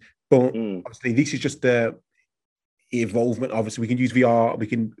feed. But obviously, this is just the evolvement. Obviously, we can use VR, we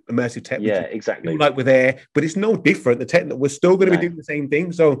can immersive tech. Yeah, exactly. Like we're there, but it's no different. The tech, we're still going to be doing the same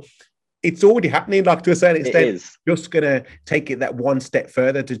thing. So it's already happening. Like to a certain extent, just going to take it that one step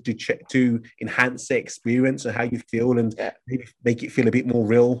further to enhance the experience and how you feel, and maybe make it feel a bit more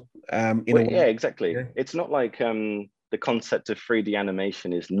real. Yeah, exactly. Yeah. It's not like the concept of 3D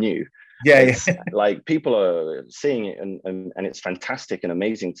animation is new. Like people are seeing it and it's fantastic and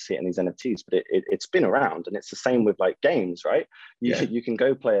amazing to see it in these NFTs, but it's been around, and it's the same with like games, right? You can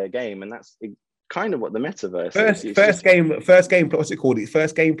go play a game, and that's kind of what the metaverse is. First game, what's it called? It's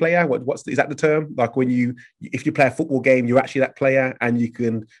first game player. Is that the term? Like when if you play a football game, you're actually that player, and you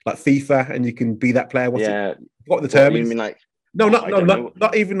can, like FIFA, and you can be that player. What the term is? You mean like? No,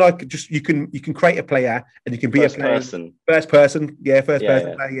 not even like, just you can create a player and you can be first a player. First person player.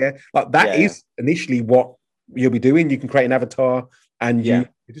 Yeah, like that is initially what you'll be doing. You can create an avatar and you're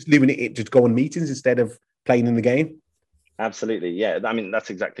just leaving it to go on meetings instead of playing in the game. Absolutely, yeah. I mean, that's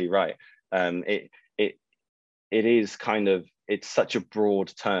exactly right. It is kind of, it's such a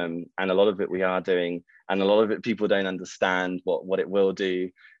broad term, and a lot of it we are doing, and a lot of it people don't understand what it will do.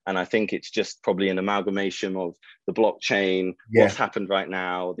 And I think it's just probably an amalgamation of the blockchain, what's happened right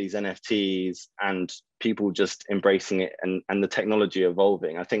now, these NFTs, and people just embracing it, and the technology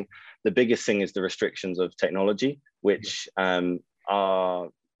evolving. I think the biggest thing is the restrictions of technology, which are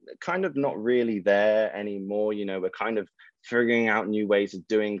kind of not really there anymore. You know, we're kind of figuring out new ways of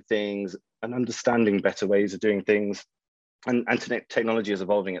doing things and understanding better ways of doing things. And technology is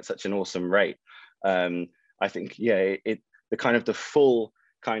evolving at such an awesome rate. I think, the kind of the full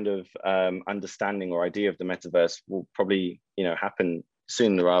kind of understanding or idea of the metaverse will probably, happen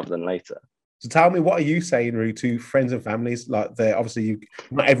sooner rather than later. So tell me, what are you saying, Roo, to friends and families? Like, they're obviously,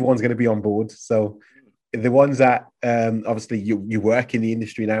 not everyone's going to be on board. So the ones that obviously you work in the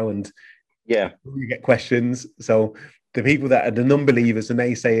industry now, and yeah, you get questions. So the people that are the non-believers and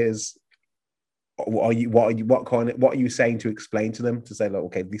naysayers, what are you saying to explain to them, to say, like,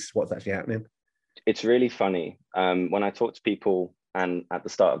 okay, this is what's actually happening? It's really funny. When I talk to people and at the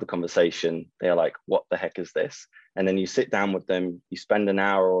start of the conversation, they're like, what the heck is this? And then you sit down with them, you spend an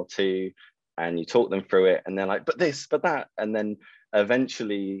hour or two and you talk them through it. And they're like, but this, but that. And then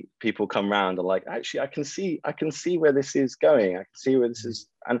eventually people come around and like, actually, I can see where this is going. I can see where this is.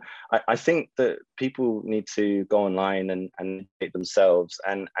 And I think that people need to go online and educate themselves.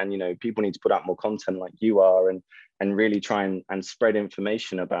 And, you know, people need to put out more content like you are, and really try and spread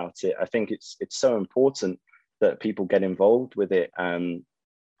information about it. I think it's so important that people get involved with it, and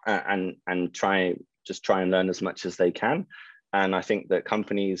try and learn as much as they can. And I think that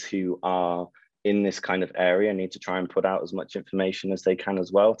companies who are in this kind of area need to try and put out as much information as they can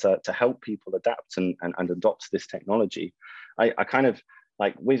as well, to help people adapt and adopt this technology. I kind of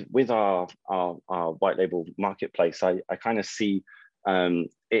like with our white label marketplace, I kind of see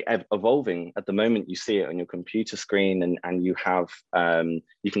it evolving. At the moment, you see it on your computer screen, and you have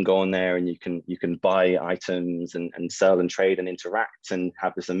you can go on there and you can buy items and sell and trade and interact and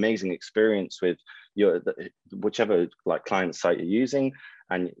have this amazing experience with whichever like client site you're using.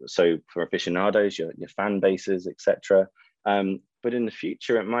 And so for aficionados, your fan bases, etc. But in the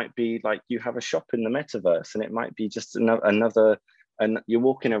future, it might be like you have a shop in the metaverse, and it might be just another. And you're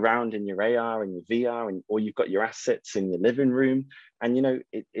walking around in your AR and your VR, or you've got your assets in your living room, and you know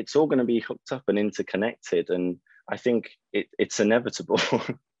it's all going to be hooked up and interconnected. And I think it's inevitable.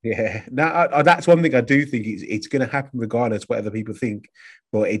 Yeah, now that's one thing I do think it's going to happen regardless what other people think,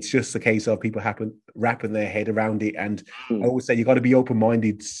 but it's just a case of people wrapping their head around it. And I always say you got to be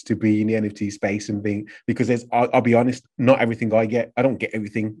open-minded to be in the NFT space, and being, because I'll be honest, not everything I don't get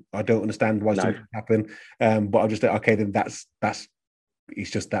everything. I don't understand why something happen, but I'll just say, okay, then that's it's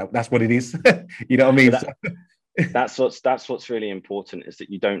just that's what it is. You know what I mean? That's what's really important, is that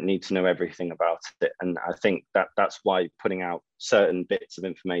you don't need to know everything about it. And I think that's why putting out certain bits of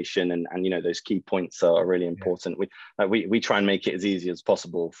information and you know, those key points are really important. We try and make it as easy as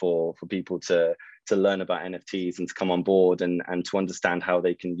possible for people to learn about NFTs and to come on board and to understand how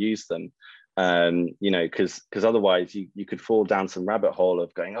they can use them. You know, because otherwise you could fall down some rabbit hole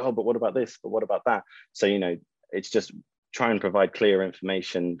of going, oh, but what about this, but what about that? So, you know, it's just try and provide clear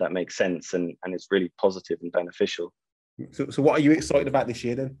information that makes sense and it's really positive and beneficial. So what are you excited about this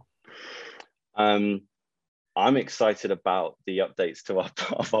year then? I'm excited about the updates to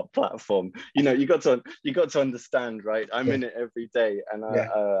our platform. You know, you got to understand, right? I'm in it every day, and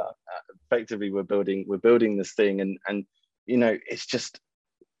effectively we're building this thing, and you know, it's just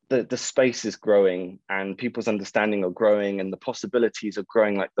the space is growing and people's understanding are growing and the possibilities are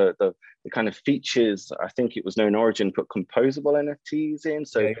growing. Like the kind of features, I think it was Known Origin put composable NFTs in.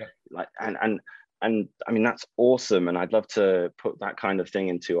 So like, and I mean, that's awesome. And I'd love to put that kind of thing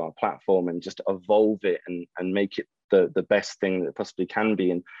into our platform and just evolve it and make it the best thing that it possibly can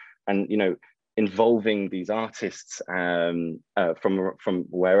be. And, you know, involving these artists from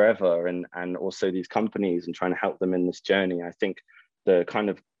wherever and also these companies and trying to help them in this journey. I think the kind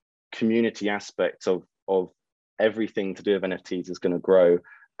of community aspect of everything to do with NFTs is going to grow,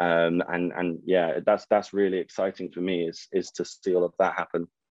 and yeah, that's really exciting for me is to see all of that happen.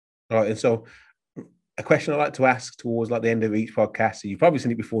 All right, and so a question I like to ask towards like the end of each podcast, so you've probably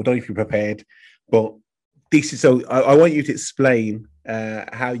seen it before, don't know if you're prepared, but this is so I want you to explain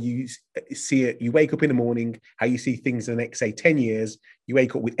how you see it. You wake up in the morning, how you see things in the next, say, 10 years. You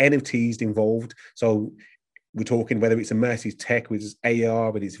wake up with NFTs involved, so we're talking whether it's immersive tech, whether it's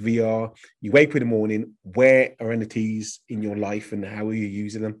AR, whether it's VR. You wake up in the morning, where are NFTs in your life and how are you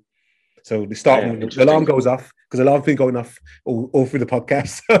using them? So the start, the alarm goes off, because the alarm's been going off all through the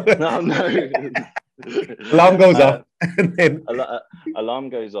podcast. No. Alarm goes off. And then alarm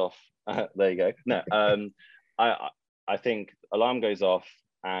goes off. There you go. No, I think alarm goes off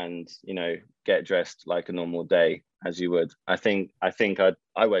and, you know, get dressed like a normal day as you would. I think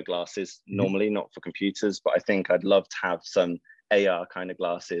I wear glasses normally, not for computers, but I think I'd love to have some AR kind of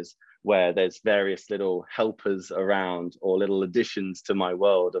glasses where there's various little helpers around or little additions to my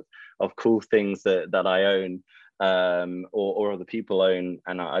world of cool things that I own or other people own.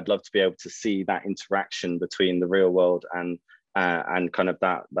 And I'd love to be able to see that interaction between the real world and kind of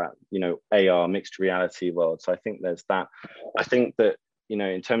that you know, AR mixed reality world. So I think there's that. I think that, you know,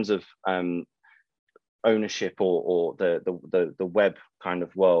 in terms of ownership or the web kind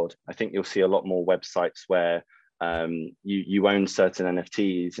of world, I think you'll see a lot more websites where you own certain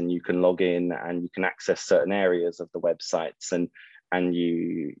NFTs, and you can log in and you can access certain areas of the websites, and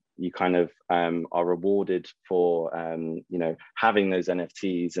you kind of are rewarded for having those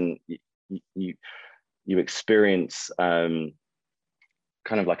NFTs, and you experience kind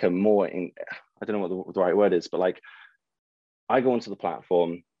of like a more I don't know what the right word is, but like I go onto the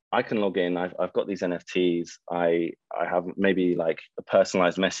platform, I can log in, I've got these NFTs, I have maybe like a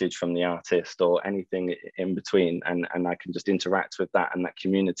personalized message from the artist or anything in between, and I can just interact with that and that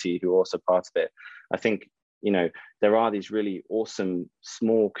community who are also part of it. I think, there are these really awesome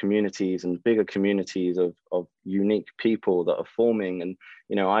small communities and bigger communities of unique people that are forming. And,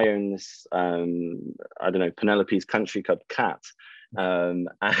 I own this, I don't know, Penelope's Country Club cat. And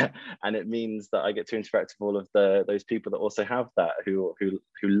it means that I get to interact with all of those people that also have that, who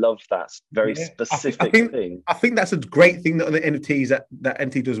love that very specific thing. I think that's a great thing that on the NFTs that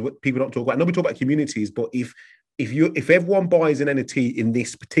NFT does, what people don't talk about. Nobody talk about communities, but if everyone buys an NFT in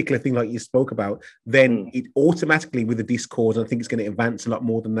this particular thing like you spoke about, then it automatically, with the Discord, I think it's going to advance a lot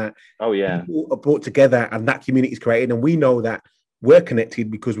more than that. Oh yeah, people are brought together and that community is created, and we know that we're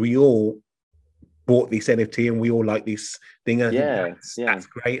connected because we all bought this NFT and we all like this thing. And that's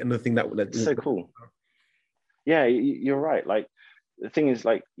great. Another thing that's so cool. Yeah, you're right. Like the thing is,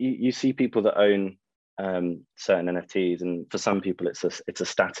 like you see people that own certain NFTs, and for some people it's a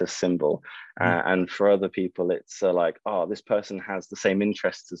status symbol, and for other people it's like, oh, this person has the same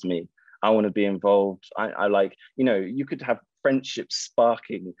interests as me, I want to be involved. I like, you could have friendships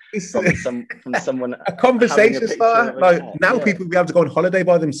sparking from someone a conversation starter. Like now people will be able to go on holiday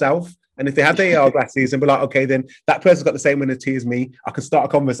by themselves, and if they have their AR glasses and be like, okay, then that person's got the same NFT as me, I can start a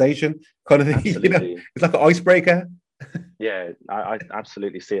conversation kind of thing. Absolutely. It's like an icebreaker. Yeah, I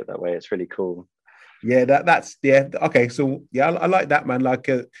absolutely see it that way. It's really cool. Yeah, that's okay. So yeah, I like that, man. Like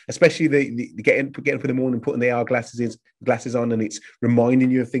especially the getting up in the morning, putting the AR glasses on, and it's reminding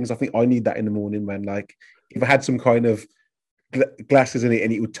you of things. I think I need that in the morning, man. Like if I had some kind of glasses in it,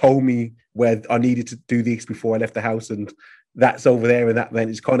 and it would tell me where I needed to do this before I left the house, and that's over there, and that then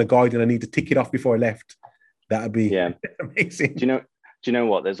it's kind of guiding. I need to tick it off before I left. That'd be amazing. Do you know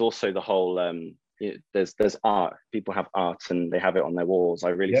what? There's also the whole there's art. People have art and they have it on their walls. I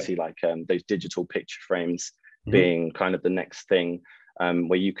really see like those digital picture frames being kind of the next thing,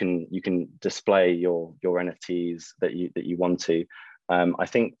 where you can display your NFTs that you want to. I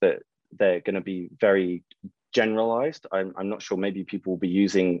think that they're going to be very generalized. I'm not sure maybe people will be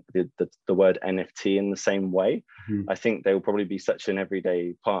using the word NFT in the same way. I think they will probably be such an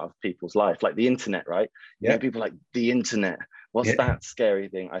everyday part of people's life, like the internet, right? People like the internet. What's that scary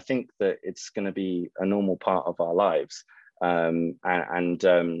thing? I think that it's going to be a normal part of our lives.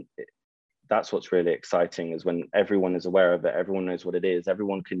 That's what's really exciting, is when everyone is aware of it, everyone knows what it is,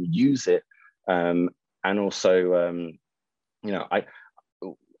 everyone can use it. And also,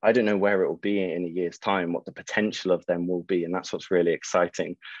 I don't know where it will be in a year's time, what the potential of them will be. And that's what's really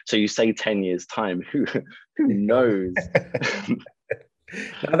exciting. So you say 10 years time, who knows?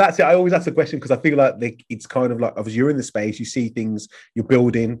 Now that's it. I always ask the question because I feel like it's kind of like, obviously you're in the space, you see things, you're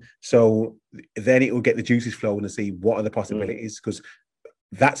building, so then it will get the juices flowing and see what are the possibilities, because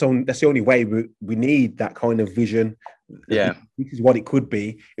that's the only way we need that kind of vision. Yeah, this is what it could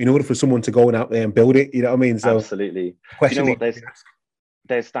be in order for someone to go out there and build it. You know what I mean? So absolutely. Do you know what?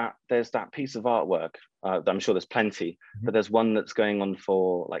 There's that piece of artwork. I'm sure there's plenty, but there's one that's going on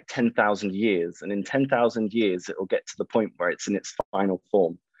for like 10,000 years, and in 10,000 years it will get to the point where it's in its final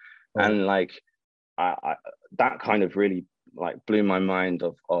form. And like that kind of really like blew my mind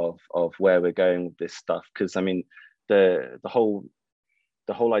of where we're going with this stuff, because I mean the whole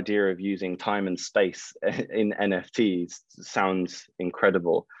idea of using time and space in NFTs sounds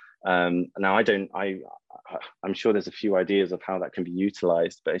incredible. Now I'm sure there's a few ideas of how that can be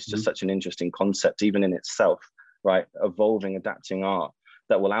utilized, but it's just such an interesting concept, even in itself, right? Evolving, adapting art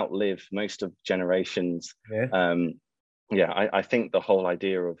that will outlive most of generations. I think the whole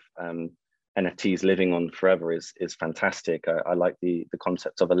idea of NFTs living on forever is fantastic. I like the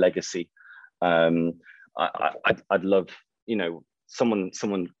concept of a legacy. I'd love,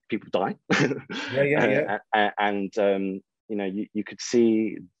 people die. And you could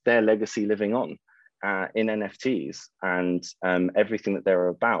see their legacy living on in NFTs, and everything that they're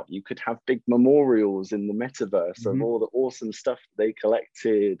about. You could have big memorials in the metaverse of all the awesome stuff they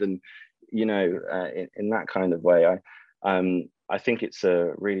collected, and in that kind of way. I think it's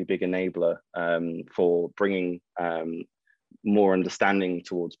a really big enabler for bringing more understanding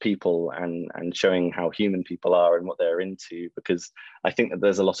towards people, and showing how human people are and what they're into, because I think that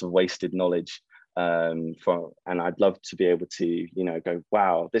there's a lot of wasted knowledge And I'd love to be able to, you know, go,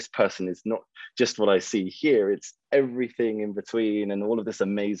 wow, this person is not just what I see here, it's everything in between, and all of this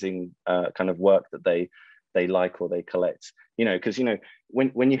amazing kind of work that they like or they collect, you know, because, you know,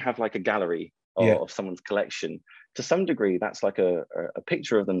 when you have like a gallery of someone's collection, to some degree that's like a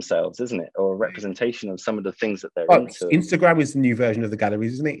picture of themselves, isn't it, or a representation of some of the things that they're into. Instagram is the new version of the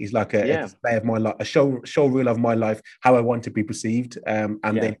galleries, isn't it? It's like a display of my life, a show reel of my life, how I want to be perceived, and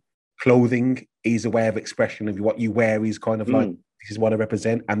then clothing is a way of expression of what you wear, is kind of like, this is what I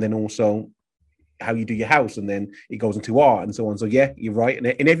represent, and then also how you do your house, and then it goes into art and so on. So yeah, you're right. And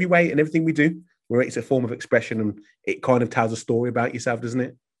in every way, in everything we do, where it's a form of expression, and it kind of tells a story about yourself, doesn't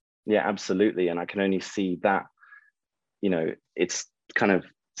it? Yeah, absolutely. And I can only see that, you know, it's kind of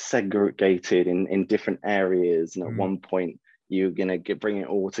segregated in different areas, and at one point you're going to bring it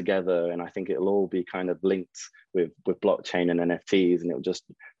all together, and I think it'll all be kind of linked with blockchain and NFTs, and it'll just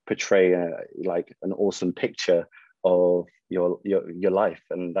portray like an awesome picture of your life,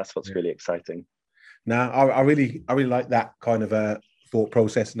 and that's what's really exciting. Now, I really like that kind of thought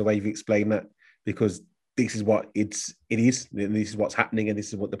process and the way you've explained that, because this is what it is, and this is what's happening, and this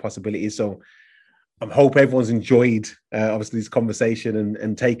is what the possibility is. So I hope everyone's enjoyed obviously this conversation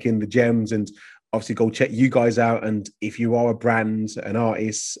and taking the gems, and obviously go check you guys out. And if you are a brand, an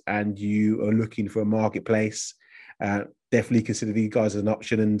artist, and you are looking for a marketplace, definitely consider these guys as an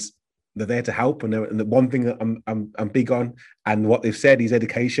option, and they're there to help. And the one thing that I'm big on, and what they've said, is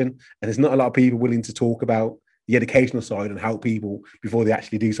education. And there's not a lot of people willing to talk about the educational side and help people before they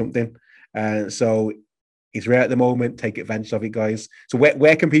actually do something. So it's rare at the moment. Take advantage of it, guys. So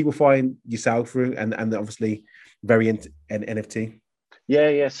where can people find yourself through, and obviously Variant and NFT?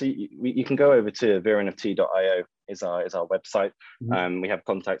 Yeah. So you can go over to veronft.io is our website. We have a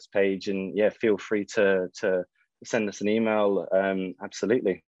contacts page, and feel free to send us an email.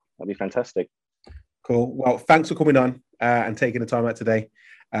 Absolutely, that'd be fantastic. Cool. Well, thanks for coming on and taking the time out today.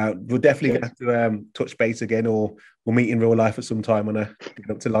 We're definitely going to have to touch base again, or we'll meet in real life at some time when I get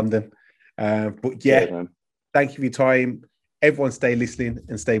up to London. But thank you for your time. Everyone stay listening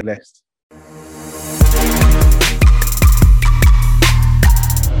and stay blessed.